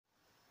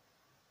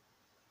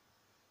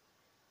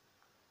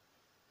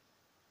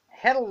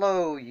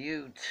Hello,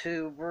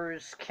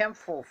 YouTubers.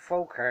 Kenful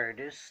folk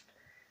artist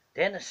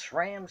Dennis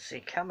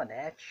Ramsey coming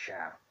at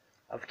ya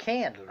of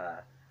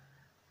Canada.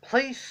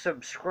 Please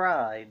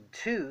subscribe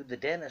to the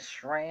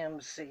Dennis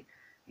Ramsey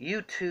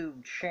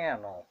YouTube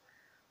channel.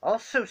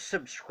 Also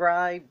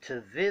subscribe to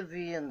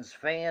Vivian's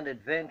Van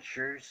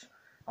Adventures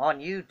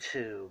on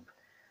YouTube.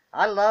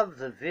 I love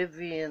the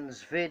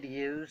Vivian's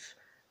videos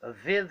of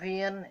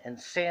Vivian and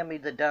Sammy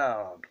the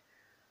dog.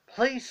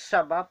 Please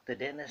sub up the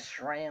Dennis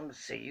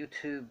Ramsey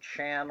YouTube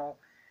channel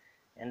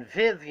and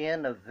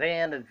Vivian of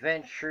Van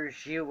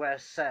Adventures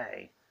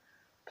USA.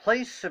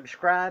 Please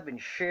subscribe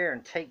and share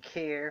and take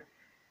care.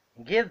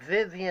 And give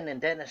Vivian and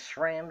Dennis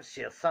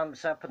Ramsey a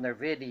thumbs up in their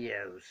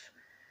videos.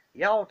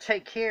 Y'all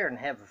take care and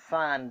have a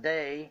fine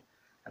day.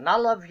 And I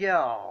love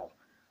y'all.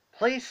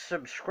 Please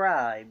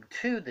subscribe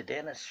to the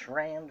Dennis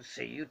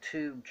Ramsey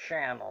YouTube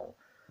channel.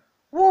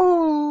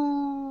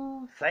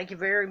 Woo! Thank you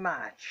very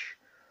much.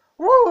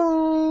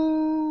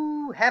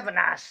 Woo! Have a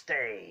nice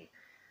day.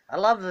 I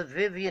love the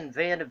Vivian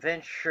Van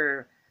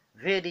Adventure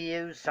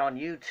videos on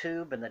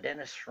YouTube and the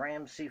Dennis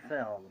Ramsey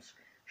films.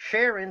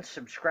 Share and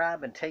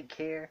subscribe and take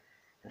care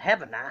and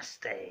have a nice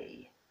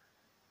day.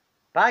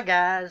 Bye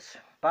guys.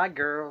 Bye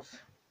girls.